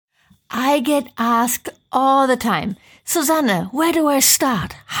I get asked all the time, Susanne, where do I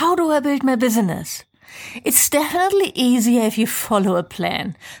start? How do I build my business? It's definitely easier if you follow a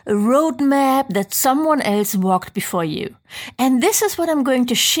plan, a roadmap that someone else walked before you. And this is what I'm going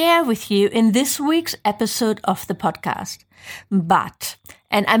to share with you in this week's episode of the podcast. But,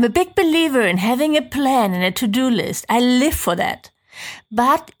 and I'm a big believer in having a plan and a to-do list. I live for that.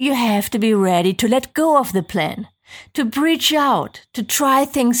 But you have to be ready to let go of the plan, to reach out, to try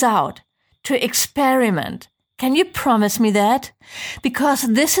things out, to experiment. Can you promise me that? Because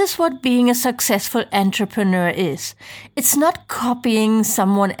this is what being a successful entrepreneur is. It's not copying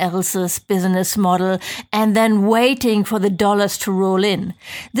someone else's business model and then waiting for the dollars to roll in.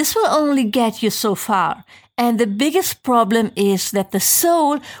 This will only get you so far. And the biggest problem is that the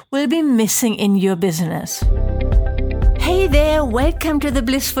soul will be missing in your business. Hey there, welcome to the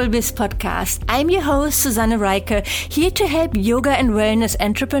Blissful Biz podcast. I'm your host, Susanne Reiker, here to help yoga and wellness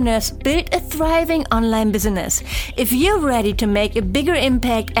entrepreneurs build a thriving online business. If you're ready to make a bigger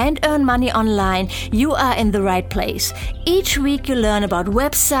impact and earn money online, you are in the right place. Each week you learn about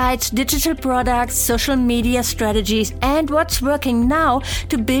websites, digital products, social media strategies, and what's working now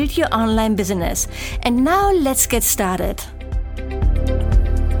to build your online business. And now let's get started.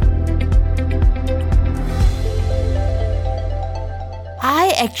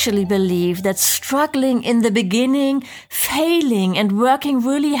 I actually believe that struggling in the beginning, failing and working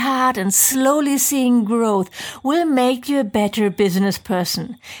really hard and slowly seeing growth will make you a better business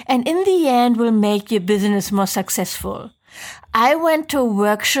person and in the end will make your business more successful. I went to a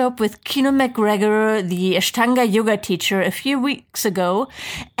workshop with Kino McGregor, the Ashtanga yoga teacher, a few weeks ago,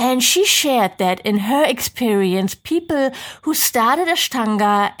 and she shared that in her experience, people who started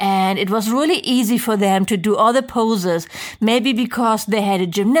Ashtanga and it was really easy for them to do all the poses, maybe because they had a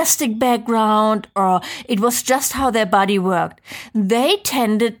gymnastic background or it was just how their body worked, they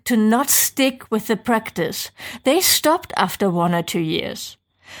tended to not stick with the practice. They stopped after 1 or 2 years.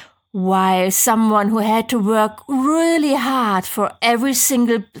 While someone who had to work really hard for every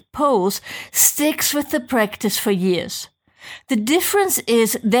single pose sticks with the practice for years. The difference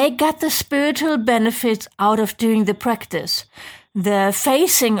is they got the spiritual benefits out of doing the practice. The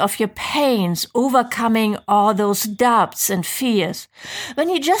facing of your pains, overcoming all those doubts and fears. When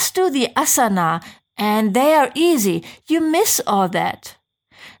you just do the asana and they are easy, you miss all that.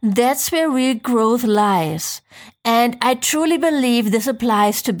 That's where real growth lies. And I truly believe this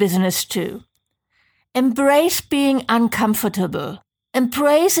applies to business too. Embrace being uncomfortable.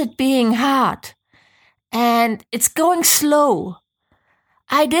 Embrace it being hard. And it's going slow.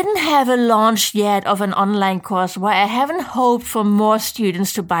 I didn't have a launch yet of an online course where I haven't hoped for more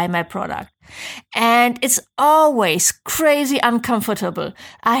students to buy my product. And it's always crazy uncomfortable.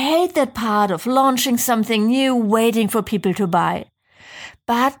 I hate that part of launching something new, waiting for people to buy.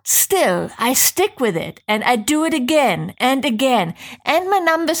 But still, I stick with it and I do it again and again and my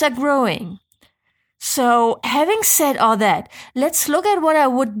numbers are growing. So having said all that, let's look at what I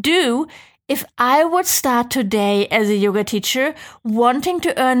would do if I would start today as a yoga teacher wanting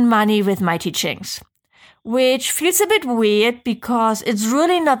to earn money with my teachings. Which feels a bit weird because it's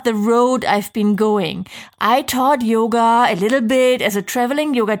really not the road I've been going. I taught yoga a little bit as a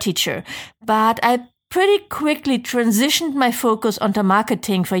traveling yoga teacher, but I pretty quickly transitioned my focus onto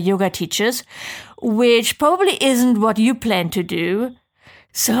marketing for yoga teachers, which probably isn't what you plan to do.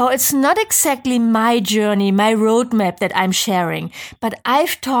 So it's not exactly my journey, my roadmap that I'm sharing, but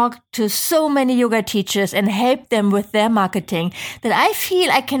I've talked to so many yoga teachers and helped them with their marketing that I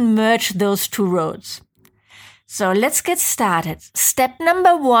feel I can merge those two roads. So let's get started. Step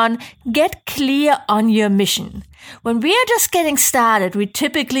number 1, get clear on your mission. When we are just getting started, we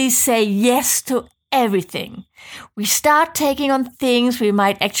typically say yes to everything. We start taking on things we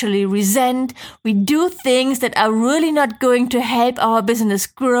might actually resent. We do things that are really not going to help our business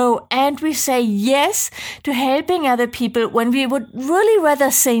grow. And we say yes to helping other people when we would really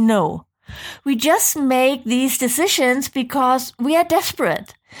rather say no. We just make these decisions because we are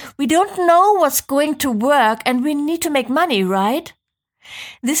desperate. We don't know what's going to work and we need to make money, right?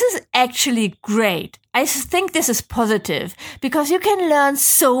 This is actually great. I think this is positive because you can learn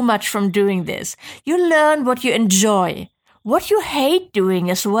so much from doing this. You learn what you enjoy, what you hate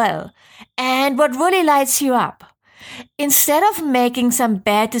doing as well, and what really lights you up. Instead of making some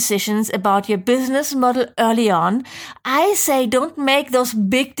bad decisions about your business model early on, I say don't make those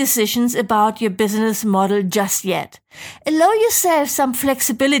big decisions about your business model just yet. Allow yourself some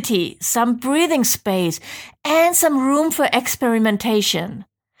flexibility, some breathing space, and some room for experimentation.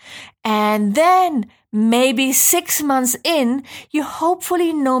 And then, maybe 6 months in, you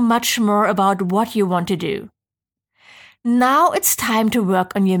hopefully know much more about what you want to do. Now it's time to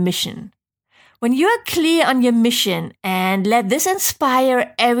work on your mission. When you are clear on your mission and let this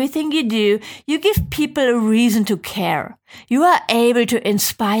inspire everything you do, you give people a reason to care. You are able to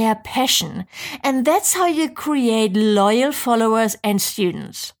inspire passion, and that's how you create loyal followers and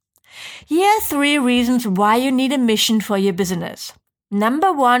students. Here are 3 reasons why you need a mission for your business.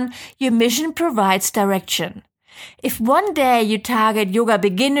 Number 1, your mission provides direction. If one day you target yoga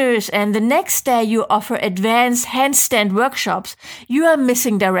beginners and the next day you offer advanced handstand workshops, you are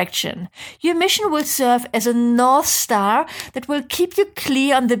missing direction. Your mission will serve as a North Star that will keep you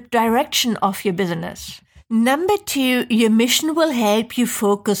clear on the direction of your business. Number 2, your mission will help you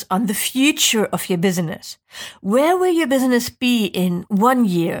focus on the future of your business. Where will your business be in 1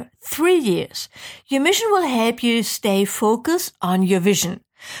 year, 3 years? Your mission will help you stay focused on your vision.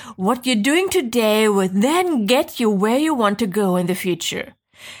 What you're doing today will then get you where you want to go in the future.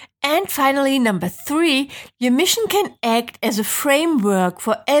 And finally, number 3, your mission can act as a framework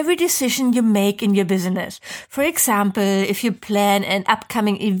for every decision you make in your business. For example, if you plan an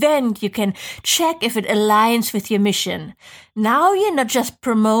upcoming event, you can check if it aligns with your mission. Now you're not just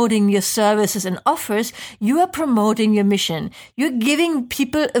promoting your services and offers, you are promoting your mission. You're giving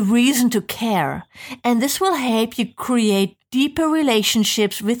people a reason to care. And this will help you create deeper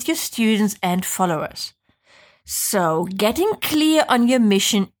relationships with your students and followers. So, getting clear on your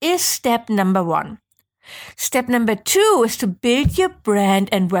mission is step number 1. Step number 2 is to build your brand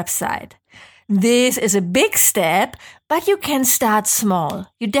and website. This is a big step, but you can start small.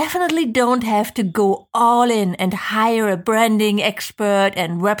 You definitely don't have to go all in and hire a branding expert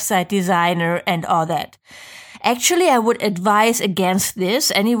and website designer and all that. Actually, I would advise against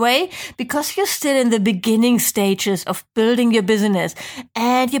this anyway, because you're still in the beginning stages of building your business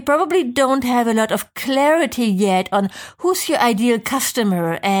and you probably don't have a lot of clarity yet on who's your ideal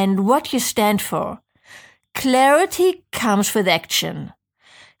customer and what you stand for. Clarity comes with action.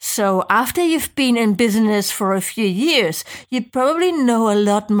 So after you've been in business for a few years, you probably know a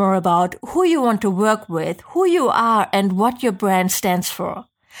lot more about who you want to work with, who you are, and what your brand stands for.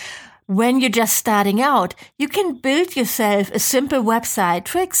 When you're just starting out, you can build yourself a simple website,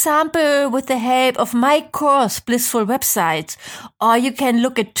 for example, with the help of my course, Blissful Websites, or you can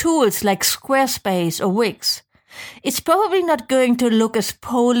look at tools like Squarespace or Wix. It's probably not going to look as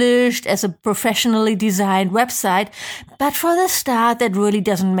polished as a professionally designed website, but for the start, that really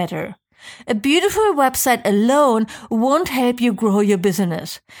doesn't matter. A beautiful website alone won't help you grow your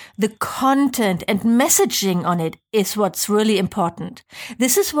business. The content and messaging on it is what's really important.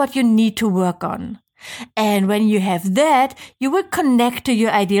 This is what you need to work on. And when you have that, you will connect to your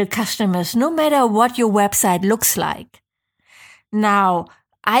ideal customers no matter what your website looks like. Now,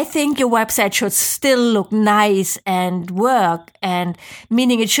 I think your website should still look nice and work, and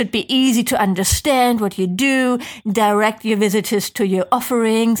meaning it should be easy to understand what you do, direct your visitors to your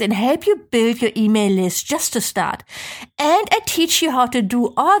offerings, and help you build your email list just to start. And I teach you how to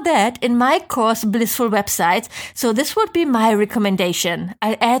do all that in my course, Blissful Websites, so this would be my recommendation.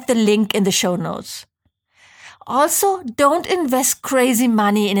 I'll add the link in the show notes. Also, don't invest crazy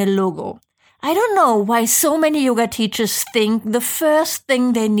money in a logo. I don't know why so many yoga teachers think the first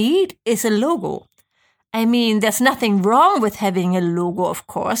thing they need is a logo. I mean, there's nothing wrong with having a logo, of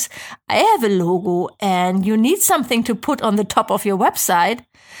course. I have a logo and you need something to put on the top of your website,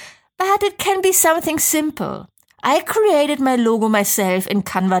 but it can be something simple. I created my logo myself in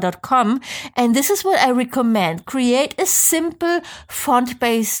Canva.com, and this is what I recommend. Create a simple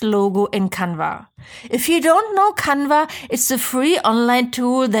font-based logo in Canva. If you don't know Canva, it's a free online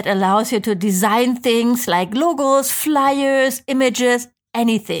tool that allows you to design things like logos, flyers, images,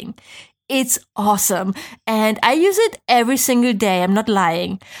 anything. It's awesome, and I use it every single day. I'm not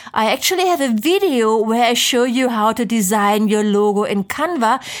lying. I actually have a video where I show you how to design your logo in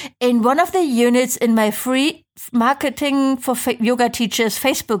Canva in one of the units in my free Marketing for Yoga Teachers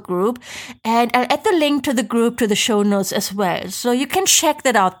Facebook group, and I'll add the link to the group to the show notes as well. So you can check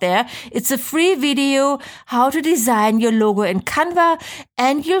that out there. It's a free video, how to design your logo in Canva,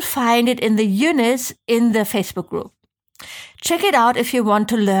 and you'll find it in the units in the Facebook group. Check it out if you want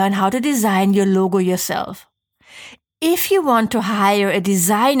to learn how to design your logo yourself. If you want to hire a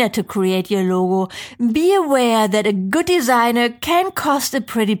designer to create your logo, be aware that a good designer can cost a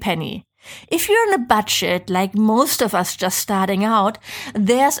pretty penny. If you're on a budget, like most of us just starting out,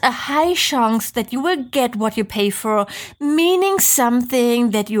 there's a high chance that you will get what you pay for, meaning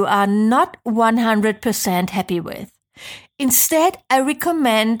something that you are not 100% happy with. Instead, I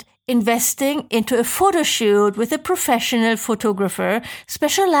recommend investing into a photo shoot with a professional photographer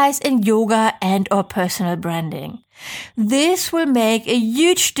specialized in yoga and or personal branding. This will make a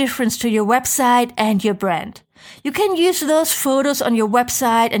huge difference to your website and your brand. You can use those photos on your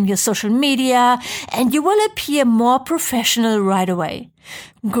website and your social media, and you will appear more professional right away.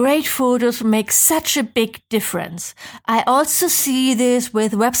 Great photos make such a big difference. I also see this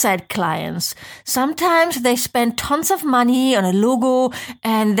with website clients. Sometimes they spend tons of money on a logo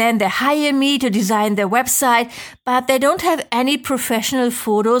and then they hire me to design their website, but they don't have any professional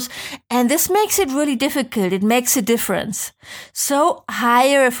photos, and this makes it really difficult. It makes a difference. So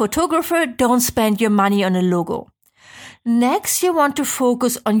hire a photographer, don't spend your money on a logo. Next, you want to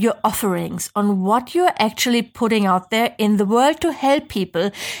focus on your offerings, on what you're actually putting out there in the world to help people.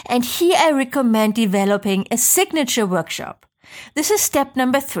 And here I recommend developing a signature workshop. This is step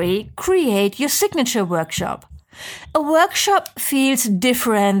number 3, create your signature workshop. A workshop feels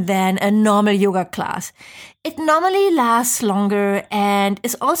different than a normal yoga class. It normally lasts longer and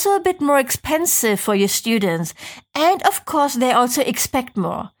is also a bit more expensive for your students. And of course, they also expect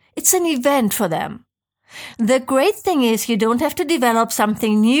more. It's an event for them. The great thing is you don't have to develop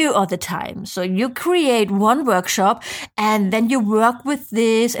something new all the time. So you create one workshop and then you work with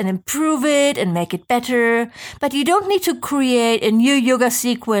this and improve it and make it better. But you don't need to create a new yoga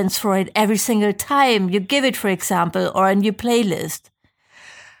sequence for it every single time you give it, for example, or a new playlist.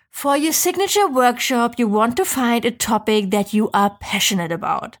 For your signature workshop, you want to find a topic that you are passionate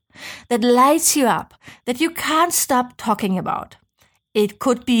about, that lights you up, that you can't stop talking about. It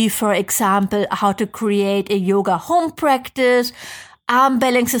could be, for example, how to create a yoga home practice, arm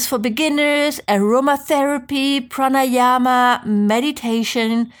balances for beginners, aromatherapy, pranayama,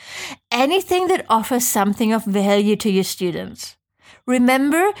 meditation, anything that offers something of value to your students.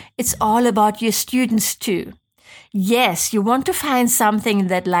 Remember, it's all about your students too. Yes, you want to find something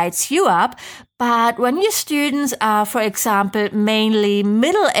that lights you up, but when your students are, for example, mainly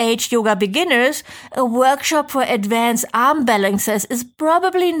middle-aged yoga beginners, a workshop for advanced arm balances is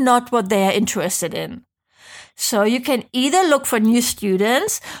probably not what they are interested in. So you can either look for new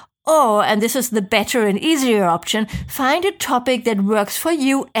students or, and this is the better and easier option, find a topic that works for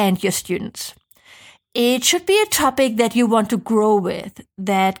you and your students. It should be a topic that you want to grow with,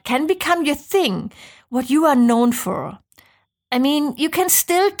 that can become your thing, what you are known for. I mean, you can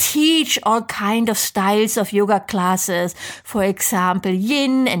still teach all kind of styles of yoga classes, for example,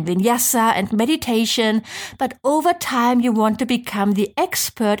 yin and vinyasa and meditation, but over time you want to become the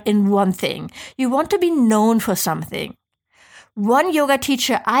expert in one thing. You want to be known for something. One yoga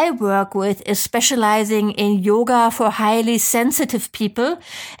teacher I work with is specializing in yoga for highly sensitive people,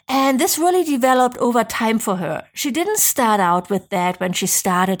 and this really developed over time for her. She didn't start out with that when she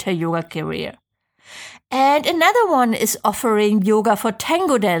started her yoga career. And another one is offering yoga for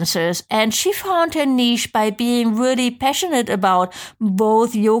tango dancers, and she found her niche by being really passionate about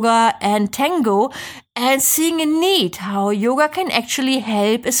both yoga and tango and seeing a need how yoga can actually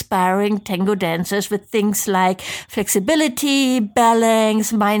help aspiring tango dancers with things like flexibility,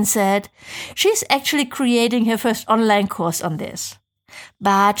 balance, mindset. She's actually creating her first online course on this.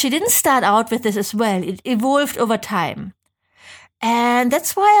 But she didn't start out with this as well. It evolved over time. And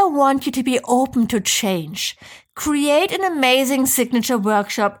that's why I want you to be open to change. Create an amazing signature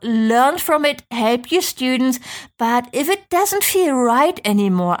workshop, learn from it, help your students, but if it doesn't feel right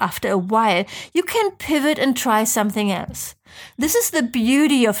anymore after a while, you can pivot and try something else. This is the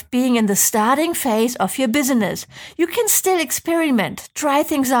beauty of being in the starting phase of your business. You can still experiment, try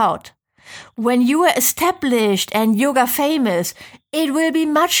things out. When you are established and yoga famous, it will be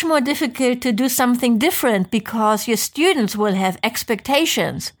much more difficult to do something different because your students will have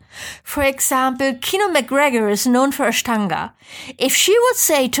expectations. For example, Kino McGregor is known for Ashtanga. If she would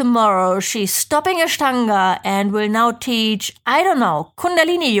say tomorrow she's stopping Ashtanga and will now teach,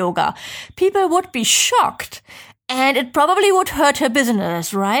 Kundalini yoga, people would be shocked. And it probably would hurt her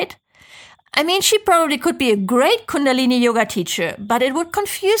business, right? I mean, she probably could be a great Kundalini yoga teacher, but it would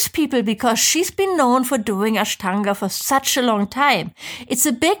confuse people because she's been known for doing Ashtanga for such a long time. It's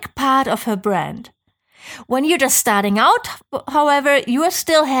a big part of her brand. When you're just starting out, however, you will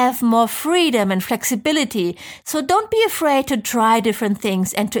still have more freedom and flexibility, so don't be afraid to try different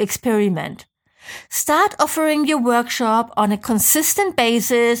things and to experiment. Start offering your workshop on a consistent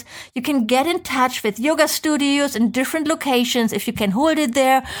basis. You can get in touch with yoga studios in different locations if you can hold it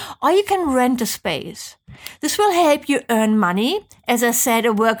there, or you can rent a space. This will help you earn money. As I said,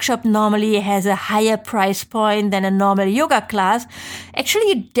 a workshop normally has a higher price point than a normal yoga class. Actually,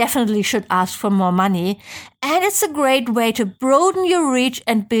 you definitely should ask for more money. And it's a great way to broaden your reach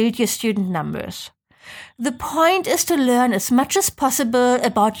and build your student numbers. The point is to learn as much as possible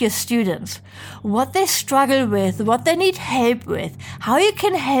about your students, what they struggle with, what they need help with, how you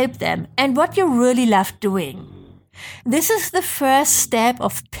can help them, and what you really love doing. This is the first step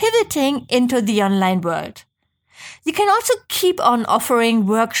of pivoting into the online world. You can also keep on offering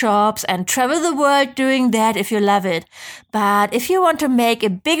workshops and travel the world doing that if you love it. But if you want to make a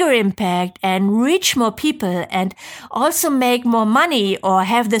bigger impact and reach more people and also make more money or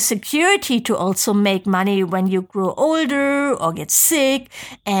have the security to also make money when you grow older or get sick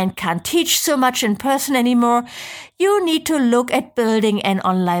and can't teach so much in person anymore, you need to look at building an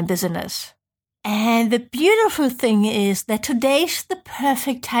online business. And the beautiful thing is that today's the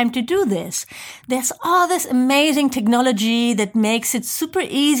perfect time to do this. There's all this amazing technology that makes it super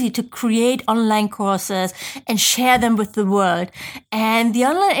easy to create online courses and share them with the world. And the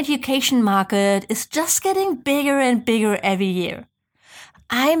online education market is just getting bigger and bigger every year.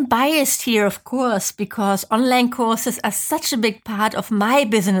 I'm biased here, of course, because online courses are such a big part of my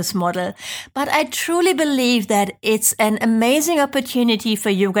business model, but I truly believe that it's an amazing opportunity for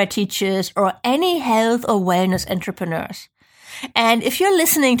yoga teachers or any health or wellness entrepreneurs. And if you're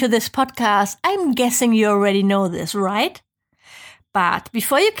listening to this podcast, I'm guessing you already know this, right? But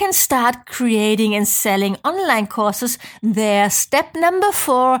before you can start creating and selling online courses, there's step number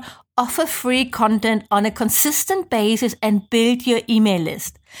 4. Offer free content on a consistent basis and build your email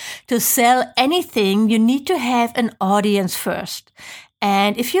list. To sell anything, you need to have an audience first.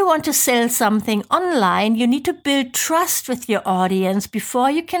 And if you want to sell something online, you need to build trust with your audience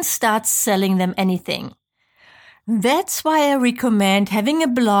before you can start selling them anything. That's why I recommend having a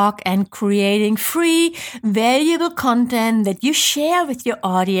blog and creating free, valuable content that you share with your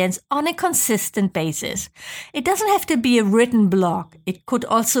audience on a consistent basis. It doesn't have to be a written blog. It could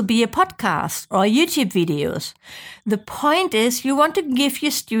also be a podcast or YouTube videos. The point is you want to give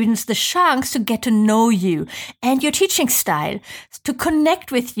your students the chance to get to know you and your teaching style, to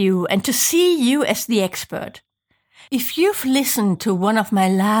connect with you and to see you as the expert. If you've listened to one of my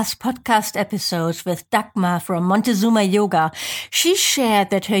last podcast episodes with Dagmar from Montezuma Yoga, she shared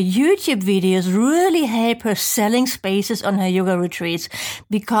that her YouTube videos really help her selling spaces on her yoga retreats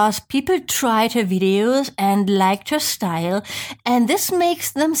because people tried her videos and liked her style, and this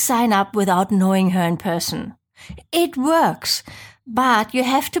makes them sign up without knowing her in person. It works. But you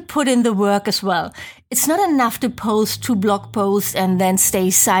have to put in the work as well. It's not enough to post 2 blog posts and then stay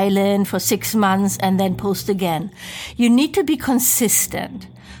silent for 6 months and then post again. You need to be consistent.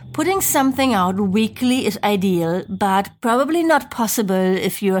 Putting something out weekly is ideal, but probably not possible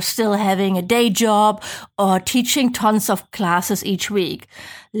if you are still having a day job or teaching tons of classes each week.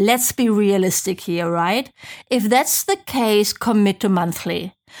 Let's be realistic here, right? If that's the case, commit to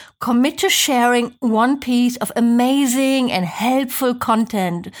monthly. Commit to sharing one piece of amazing and helpful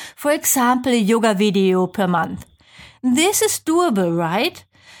content, for example, a yoga video per month. This is doable, right?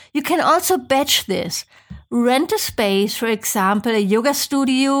 You can also batch this. Rent a space, for example, a yoga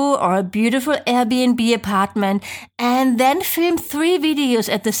studio or a beautiful Airbnb apartment, and then film 3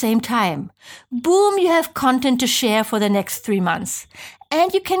 videos at the same time. Boom, you have content to share for the next 3 months.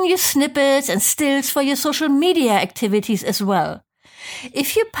 And you can use snippets and stills for your social media activities as well.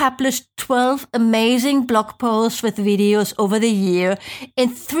 If you publish 12 amazing blog posts with videos over the year,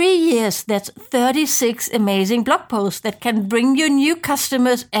 in 3 years, that's 36 amazing blog posts that can bring you new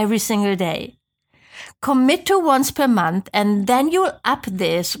customers every single day. Commit to once per month, and then you'll up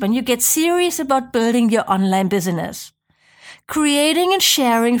this when you get serious about building your online business. Creating and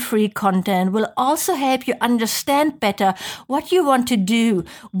sharing free content will also help you understand better what you want to do,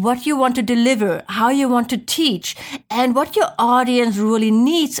 what you want to deliver, how you want to teach, and what your audience really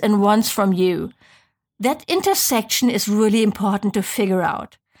needs and wants from you. That intersection is really important to figure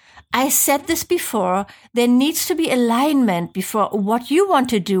out. I said this before, there needs to be alignment before what you want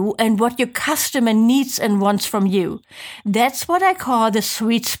to do and what your customer needs and wants from you. That's what I call the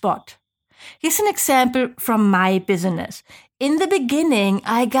sweet spot. Here's an example from my business. In the beginning,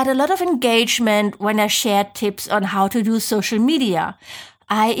 I got a lot of engagement when I shared tips on how to do social media.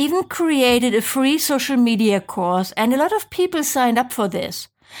 I even created a free social media course, and a lot of people signed up for this.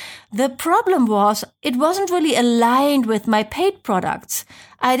 The problem was it wasn't really aligned with my paid products.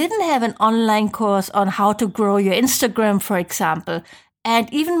 I didn't have an online course on how to grow your Instagram, for example.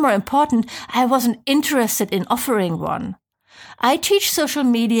 And even more important, I wasn't interested in offering one. I teach social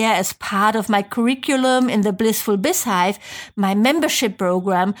media as part of my curriculum in the Blissful Biz Hive, my membership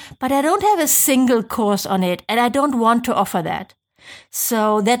program, but I don't have a single course on it, and I don't want to offer that.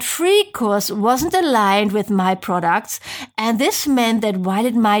 So that free course wasn't aligned with my products, and this meant that while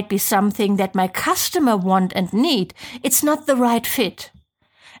it might be something that my customer want and need, it's not the right fit.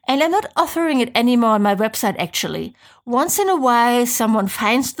 And I'm not offering it anymore on my website, actually. Once in a while, someone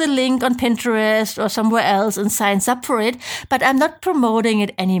finds the link on Pinterest or somewhere else and signs up for it, but I'm not promoting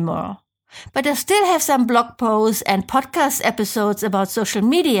it anymore. But I still have some blog posts and podcast episodes about social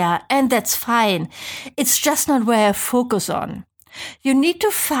media, and that's fine. It's just not where I focus on. You need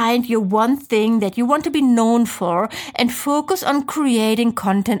to find your one thing that you want to be known for and focus on creating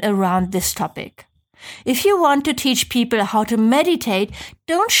content around this topic. If you want to teach people how to meditate,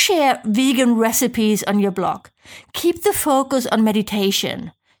 don't share vegan recipes on your blog. Keep the focus on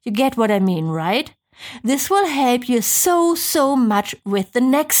meditation. You get what I mean, right? This will help you so much with the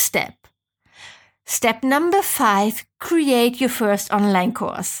next step. Step number 5, create your first online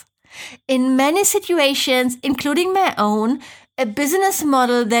course. In many situations, including my own, a business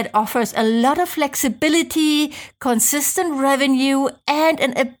model that offers a lot of flexibility, consistent revenue, and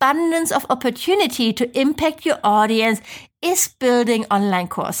an abundance of opportunity to impact your audience is building online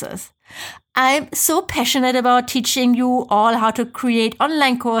courses. I'm so passionate about teaching you all how to create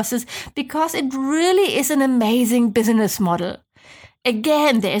online courses because it really is an amazing business model.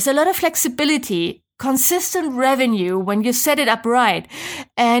 Again, there is a lot of flexibility, consistent revenue when you set it up right.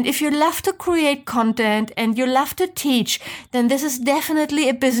 And if you love to create content and you love to teach, then this is definitely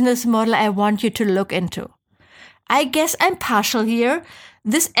a business model I want you to look into. I guess I'm partial here.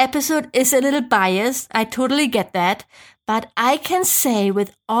 This episode is a little biased. I totally get that. But I can say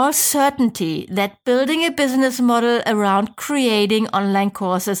with all certainty that building a business model around creating online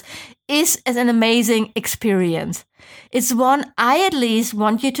courses is an amazing experience. It's one I at least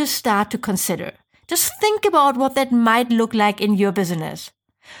want you to start to consider. Just think about what that might look like in your business.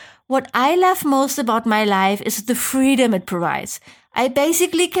 What I love most about my life is the freedom it provides. I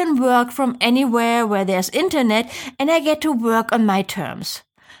basically can work from anywhere where there's internet and I get to work on my terms.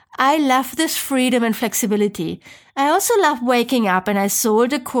 I love this freedom and flexibility. I also love waking up and I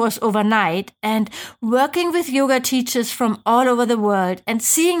sold a course overnight and working with yoga teachers from all over the world and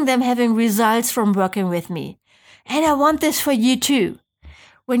seeing them having results from working with me. And I want this for you too.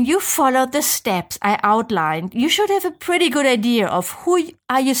 When you follow the steps I outlined, you should have a pretty good idea of who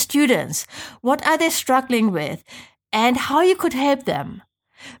are your students, what are they struggling with, and how you could help them.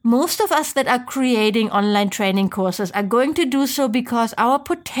 Most of us that are creating online training courses are going to do so because our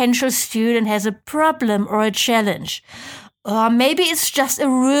potential student has a problem or a challenge. Or maybe it's just a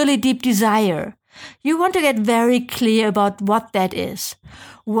really deep desire. You want to get very clear about what that is.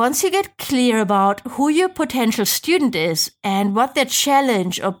 Once you get clear about who your potential student is and what their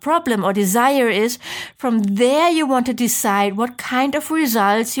challenge or problem or desire is, from there you want to decide what kind of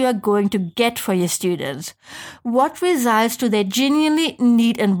results you are going to get for your students. What results do they genuinely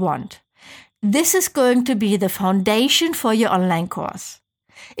need and want? This is going to be the foundation for your online course.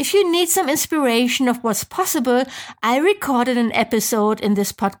 If you need some inspiration of what's possible, I recorded an episode in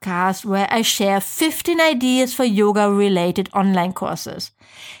this podcast where I share 15 ideas for yoga-related online courses.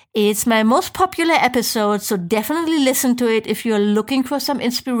 It's my most popular episode, so definitely listen to it if you're looking for some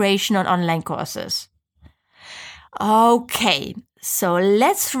inspiration on online courses. Okay, so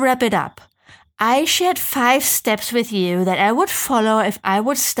let's wrap it up. I shared 5 steps with you that I would follow if I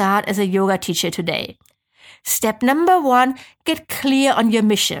would start as a yoga teacher today. Step number 1, get clear on your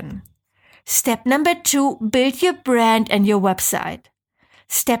mission. Step number 2, build your brand and your website.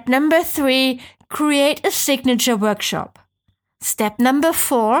 Step number 3, create a signature workshop. Step number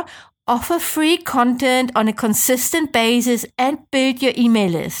 4, offer free content on a consistent basis and build your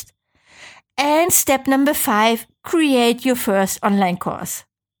email list. And step number 5, create your first online course.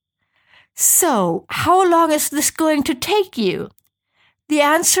 So, how long is this going to take you? The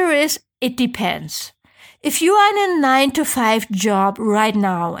answer is, it depends. If you are in a 9-to-5 job right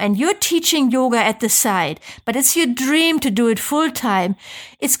now and you're teaching yoga at the side, but it's your dream to do it full time,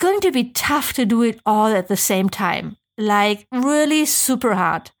 it's going to be tough to do it all at the same time. Like really super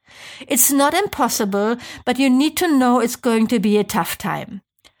hard. It's not impossible, but you need to know it's going to be a tough time.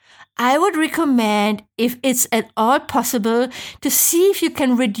 I would recommend, if it's at all possible, to see if you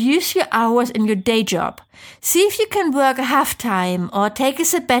can reduce your hours in your day job. See if you can work half-time or take a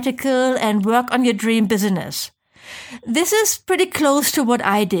sabbatical and work on your dream business. This is pretty close to what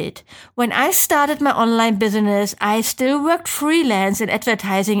I did. When I started my online business, I still worked freelance in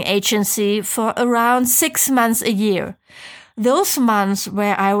advertising agency for around 6 months a year. Those months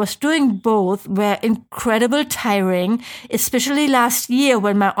where I was doing both were incredibly tiring, especially last year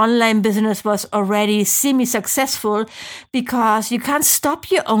when my online business was already semi-successful, because you can't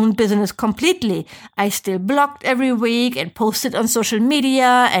stop your own business completely. I still blogged every week and posted on social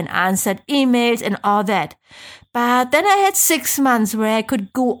media and answered emails and all that. But then I had 6 months where I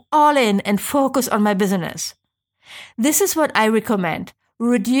could go all in and focus on my business. This is what I recommend,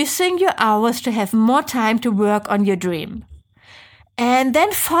 reducing your hours to have more time to work on your dream. And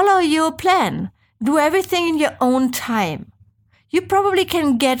then follow your plan. Do everything in your own time. You probably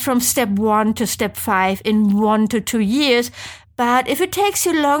can get from step 1 to step 5 in 1 to 2 years, but if it takes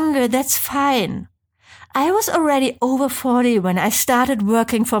you longer, that's fine. I was already over 40 when I started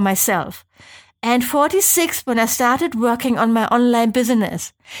working for myself, and 46 when I started working on my online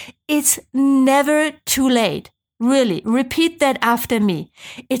business. It's never too late. Really, repeat that after me.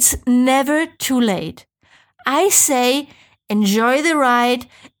 It's never too late. I say, enjoy the ride,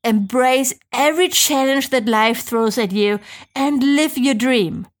 embrace every challenge that life throws at you, and live your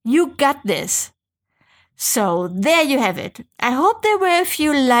dream. You got this. So there you have it. I hope there were a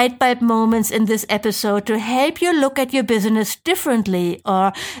few light bulb moments in this episode to help you look at your business differently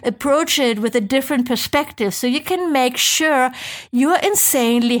or approach it with a different perspective so you can make sure you're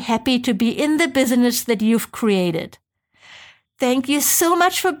insanely happy to be in the business that you've created. Thank you so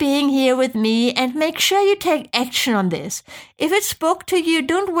much for being here with me, and make sure you take action on this. If it spoke to you,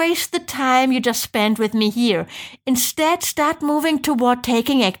 don't waste the time you just spent with me here. Instead, start moving toward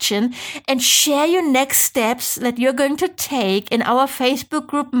taking action and share your next steps that you're going to take in our Facebook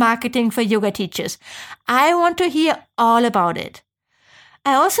group Marketing for Yoga Teachers. I want to hear all about it.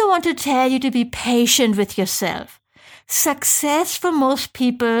 I also want to tell you to be patient with yourself. Success for most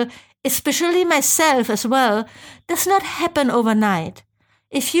people, especially myself as well, does not happen overnight.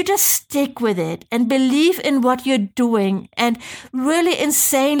 If you just stick with it and believe in what you're doing and really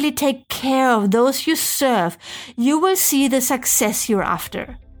insanely take care of those you serve, you will see the success you're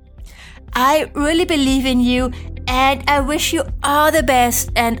after. I really believe in you, and I wish you all the best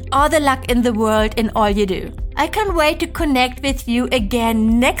and all the luck in the world in all you do. I can't wait to connect with you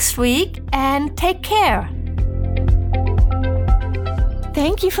again next week, and take care.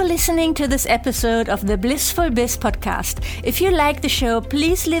 Thank you for listening to this episode of the Blissful Biz podcast. If you like the show,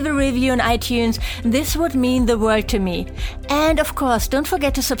 please leave a review on iTunes. This would mean the world to me. And of course, don't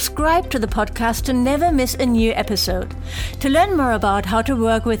forget to subscribe to the podcast to never miss a new episode. To learn more about how to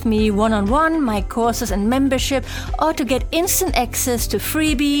work with me one-on-one, my courses and membership, or to get instant access to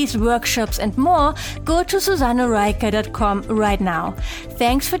freebies, workshops, and more, go to SusanneReiker.com right now.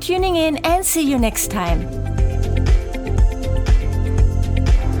 Thanks for tuning in, and see you next time.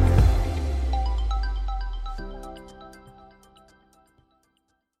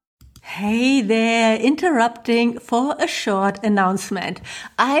 Hey there, interrupting for a short announcement.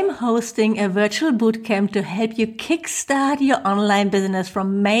 I'm hosting a virtual bootcamp to help you kickstart your online business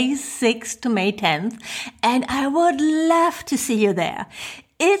from May 6th to May 10th, and I would love to see you there.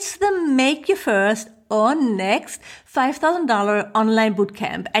 It's the Make Your First or Next $5,000 online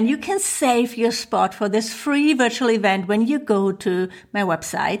bootcamp, and you can save your spot for this free virtual event when you go to my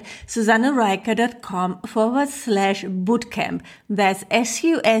website, SusanneReiker.com/bootcamp. That's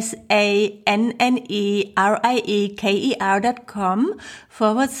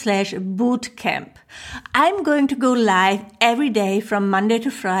SusanneReiker.com/bootcamp. I'm going to go live every day from Monday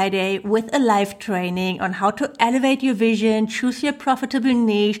to Friday with a live training on how to elevate your vision, choose your profitable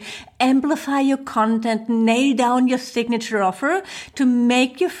niche, amplify your content, nail down your signature offer to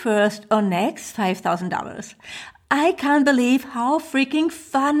make your first or next $5,000. I can't believe how freaking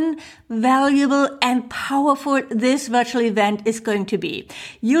fun, valuable, and powerful this virtual event is going to be.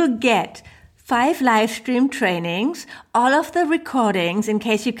 You'll get 5 live stream trainings, all of the recordings in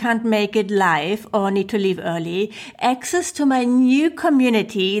case you can't make it live or need to leave early, access to my new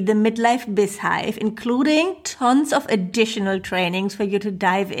community, the Midlife Biz Hive, including tons of additional trainings for you to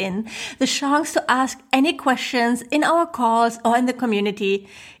dive in, the chance to ask any questions in our calls or in the community.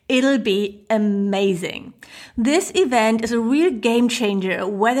 It'll be amazing. This event is a real game changer,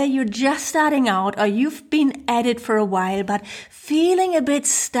 whether you're just starting out or you've been at it for a while but feeling a bit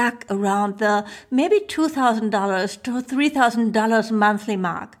stuck around the maybe $2,000 to $3,000 monthly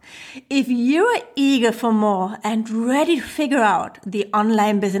mark. If you're eager for more and ready to figure out the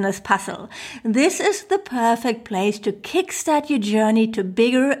online business puzzle, this is the perfect place to kickstart your journey to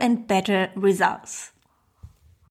bigger and better results.